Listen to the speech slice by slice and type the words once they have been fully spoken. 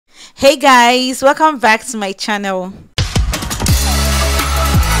Hey guys, welcome back to my channel.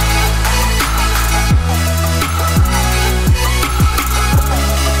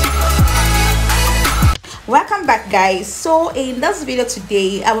 Welcome back guys. So in this video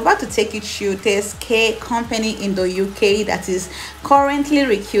today, I'm about to take you through this care company in the UK that is currently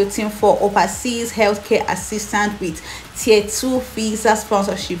recruiting for overseas healthcare assistant with tier 2 visa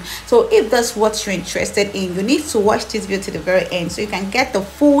sponsorship. So if that's what you're interested in, you need to watch this video to the very end so you can get the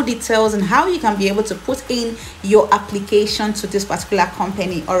full details and how you can be able to put in your application to this particular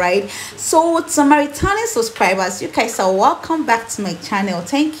company. All right, so to my returning subscribers, you guys are welcome back to my channel.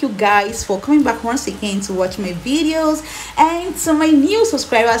 Thank you guys for coming back once again to watch my videos, and to my new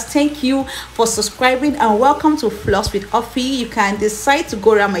subscribers, thank you for subscribing and welcome to Floss with Offie. You can decide to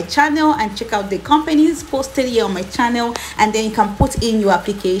go around my channel and check out the companies posted here on my channel, and then you can put in your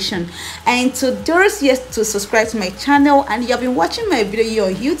application. And to those yet to subscribe to my channel and you have been watching my video here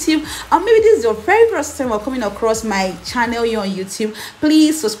on YouTube, or maybe this is your very first time or coming across my channel here on YouTube,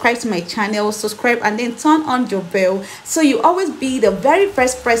 please subscribe to my channel, subscribe and then turn on your bell so you always be the very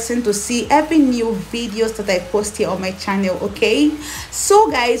first person to see every new videos that I post here on my channel. Okay,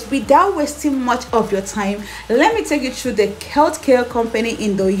 so guys, without wasting much of your time, let me take you through the healthcare company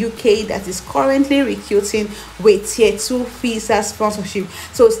in the UK that is currently recruiting with tier 2 visa sponsorship.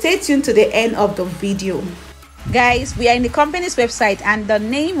 So stay tuned to the end of the video. Guys, we are in the company's website and the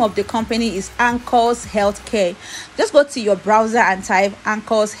name of the company is Anchors Healthcare. Just go to your browser and type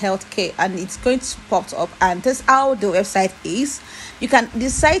Anchors Healthcare and it's going to pop up, and that's how the website is. You can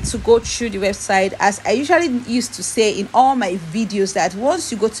decide to go through the website, as I usually used to say in all my videos, that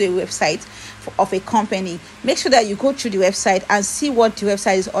once you go to a website of a company, make sure that you go through the website and see what the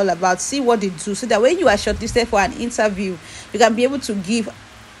website is all about, see what they do, so that when you are shortlisted for an interview, you can be able to give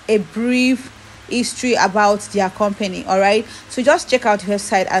a brief history about their company. All right, so just check out the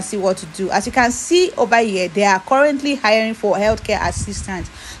website and see what to do. As you can see over here, they are currently hiring for healthcare assistants.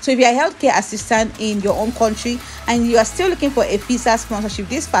 So if you're a healthcare assistant in your own country and you are still looking for a visa sponsorship,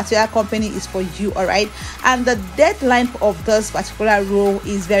 this particular company is for you. All right, and the deadline of this particular role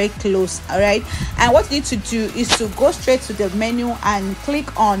is very close. All right, and what you need to do is to go straight to the menu and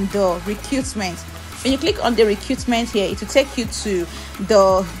click on the recruitment. When you click on the recruitment here, it will take you to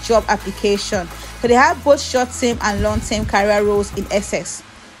the job application. So they have both short-term and long-term career roles in Essex.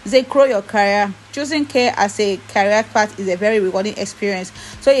 They grow your career. Choosing care as a career path is a very rewarding experience.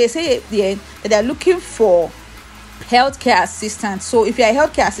 So you say at the end that they're looking for healthcare assistant. So if you're a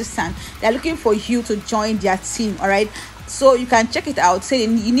healthcare assistant, they're looking for you to join their team. All right, so you can check it out. Say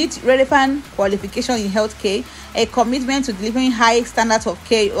you need relevant qualification in healthcare, a commitment to delivering high standards of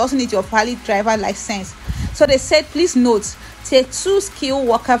care. You also need your valid driver license. So they said, please note, tier 2 skilled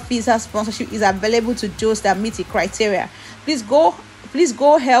worker visa sponsorship is available to those that meet the criteria. Please go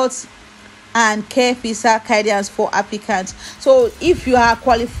health and care visa guidance for applicants. So if you are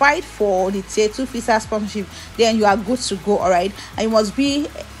qualified for the tier 2 visa sponsorship, then you are good to go. All right, and you must be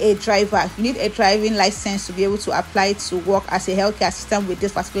a driver. You need a driving license to be able to apply to work as a healthcare assistant with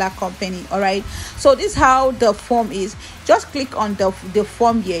this particular company. All right, so this is how the form is. Just click on the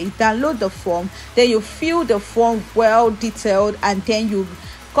form here, you download the form, then you fill the form well detailed, and then you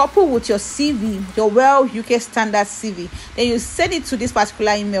couple with your CV, your well UK standard CV. Then you send it to this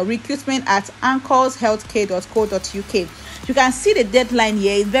particular email, recruitment@anchorshealthcare.co.uk. You can see the deadline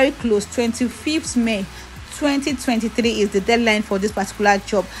here is very close. 25th May 2023 is the deadline for this particular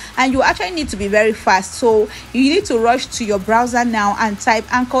job, and you actually need to be very fast. So you need to rush to your browser now and type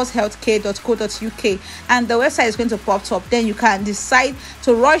anchorshealthcare.co.uk, and the website is going to pop up. Then you can decide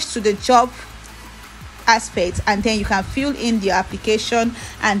to rush to the job aspects, and then you can fill in the application,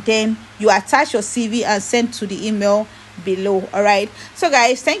 and then you attach your CV and send to the email below. All right, so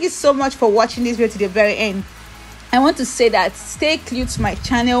guys, thank you so much for watching this video to the very end. I want to say that stay glued to my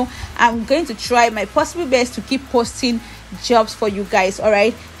channel. I'm going to try my possible best to keep posting jobs for you guys. All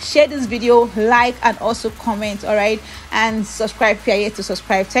right, share this video, like, and also comment. All right, and subscribe if you're yet to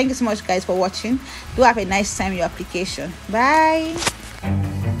subscribe. Thank you so much guys for watching. Do have a nice time in your application. Bye.